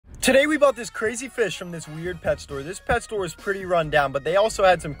Today we bought this crazy fish from this weird pet store. This pet store is pretty run down, but they also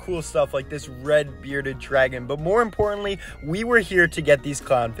had some cool stuff like this red bearded dragon. But more importantly, we were here to get these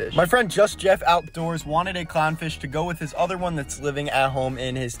clownfish. My friend Just Jeff Outdoors wanted a clownfish to go with his other one that's living at home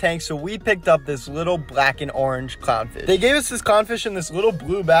in his tank, so we picked up this little black and orange clownfish. They gave us this clownfish in this little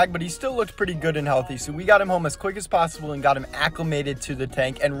blue bag, but he still looked pretty good and healthy, so we got him home as quick as possible and got him acclimated to the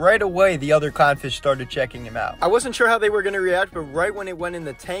tank, and right away the other clownfish started checking him out. I wasn't sure how they were going to react, but right when it went in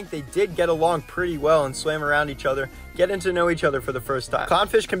the tank, they did get along pretty well and swam around each other, getting to know each other for the first time.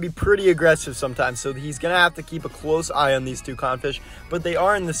 Clownfish can be pretty aggressive sometimes, so he's gonna have to keep a close eye on these two clownfish, but they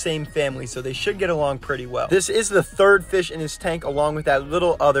are in the same family, so they should get along pretty well. This is the third fish in his tank along with that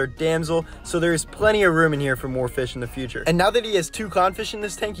little other damsel, so there is plenty of room in here for more fish in the future. And now that he has two clownfish in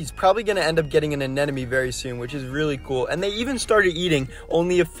this tank, he's probably gonna end up getting an anemone very soon, which is really cool. And they even started eating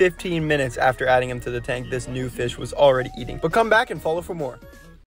only 15 minutes after adding him to the tank. This new fish was already eating. But come back and follow for more.